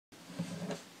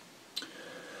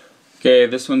Okay,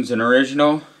 this one's an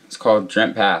original. It's called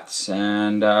Dreamt Paths,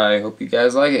 and I hope you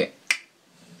guys like it.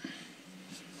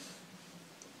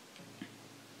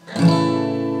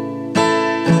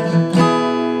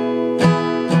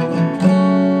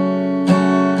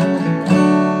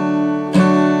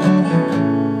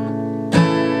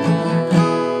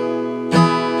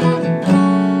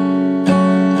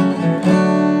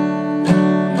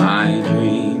 My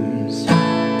dreams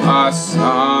are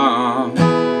some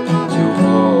to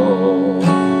hold.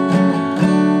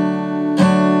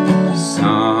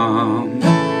 Some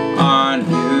are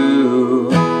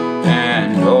new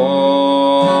and old.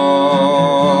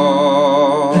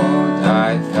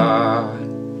 I thought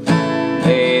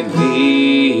they'd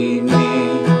lead me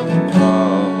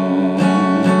home,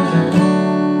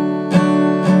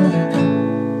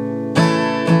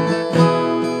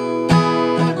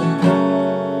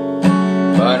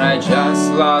 but I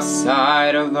just lost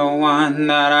sight of the one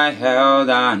that I held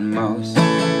on most.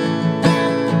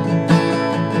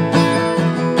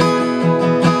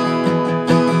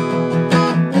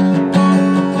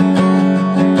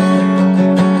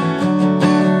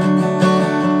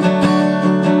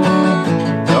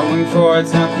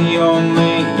 It's not the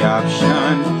only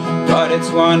option, but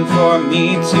it's one for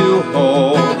me to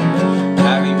hold.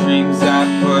 Having dreams that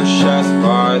push us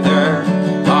farther,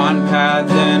 on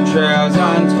paths and trails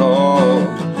untold.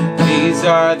 These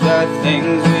are the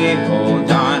things we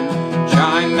hold on,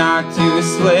 trying not to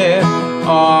slip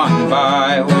on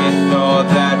by with all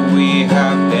that we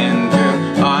have been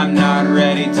through. I'm not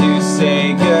ready to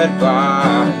say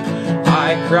goodbye.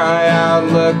 I cry out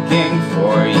looking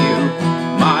for you,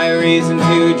 my reason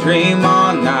to dream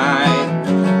all night.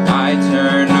 I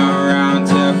turn around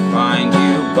to find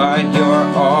you, but you're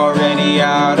already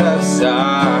out of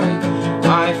sight.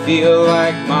 I feel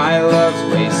like my love's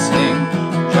wasting,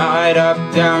 dried up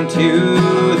down to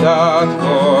the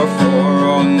core. For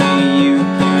only you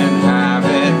can have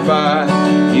it, but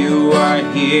you are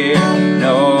here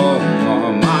no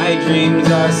more. My dreams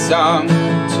are some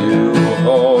to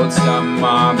hold, some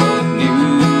are both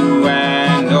new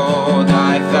and old.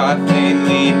 I thought they'd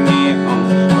lead me home,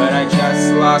 but I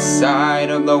just lost sight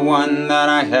of the one that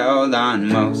I held on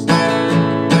most.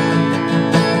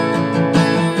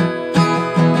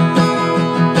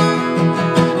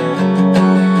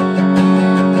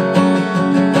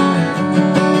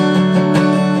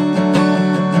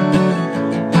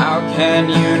 How can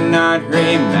you not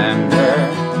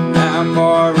remember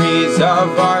memories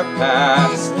of our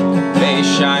past? They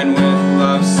shine with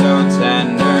love so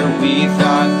tender, we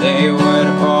thought they would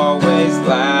always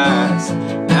last.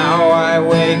 Now I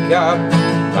wake up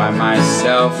by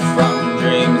myself from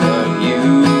dreams of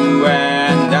you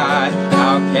and I.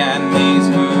 How can these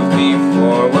move me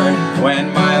forward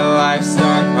when my life's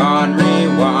stuck on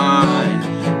rewind?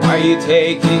 Are you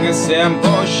taking a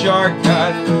simple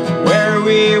shortcut where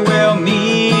we will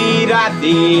meet at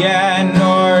the end?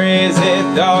 Or is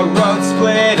it the road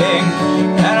splitting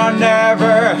and I'll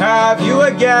never have you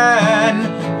again?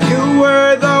 You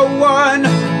were the one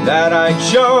that I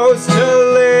chose to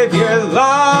live your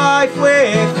life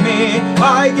with me.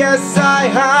 I guess I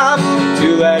have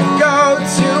to let go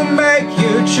to make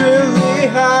you truly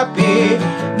happy.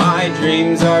 My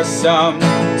dreams are some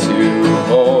to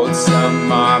hold,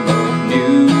 some are both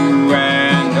new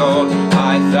and old.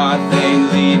 I thought they'd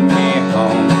lead me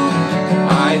home,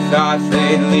 I thought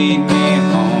they'd lead me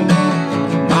home.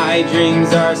 My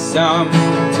dreams are some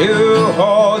to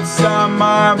hold, some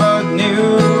are both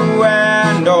new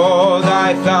and old.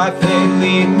 I thought they'd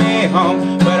lead me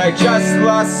home, but I just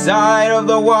lost sight of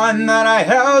the one that I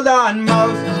held on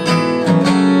most.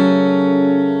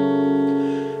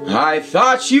 I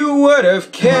thought you would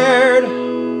have cared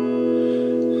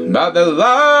about the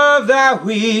love that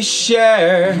we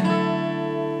shared.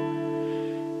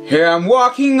 Here I'm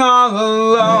walking all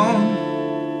alone,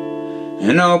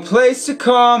 and no place to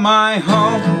call my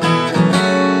home.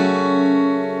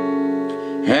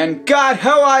 And God,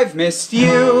 how I've missed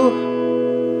you.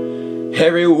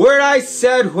 Every word I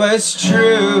said was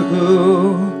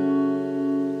true,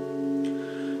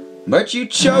 but you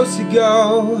chose to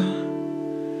go,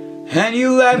 and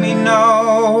you let me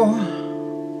know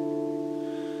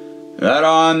that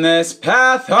on this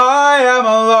path I am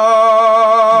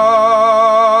alone.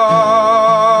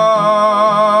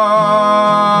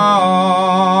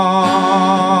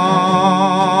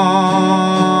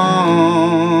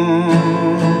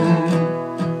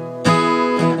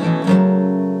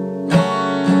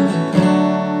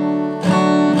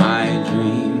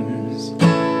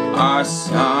 are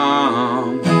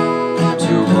some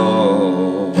to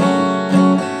hold,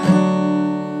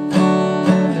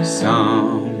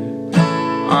 some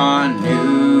are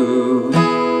new.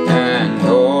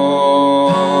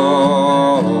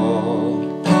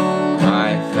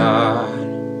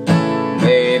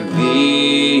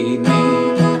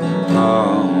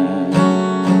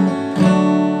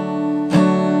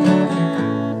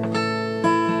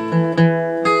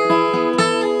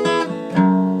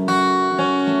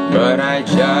 but I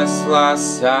just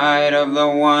lost sight of the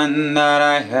one that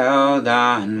I held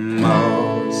on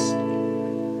most.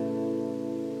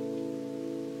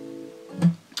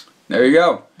 There you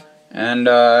go. And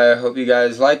I hope you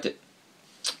guys liked it.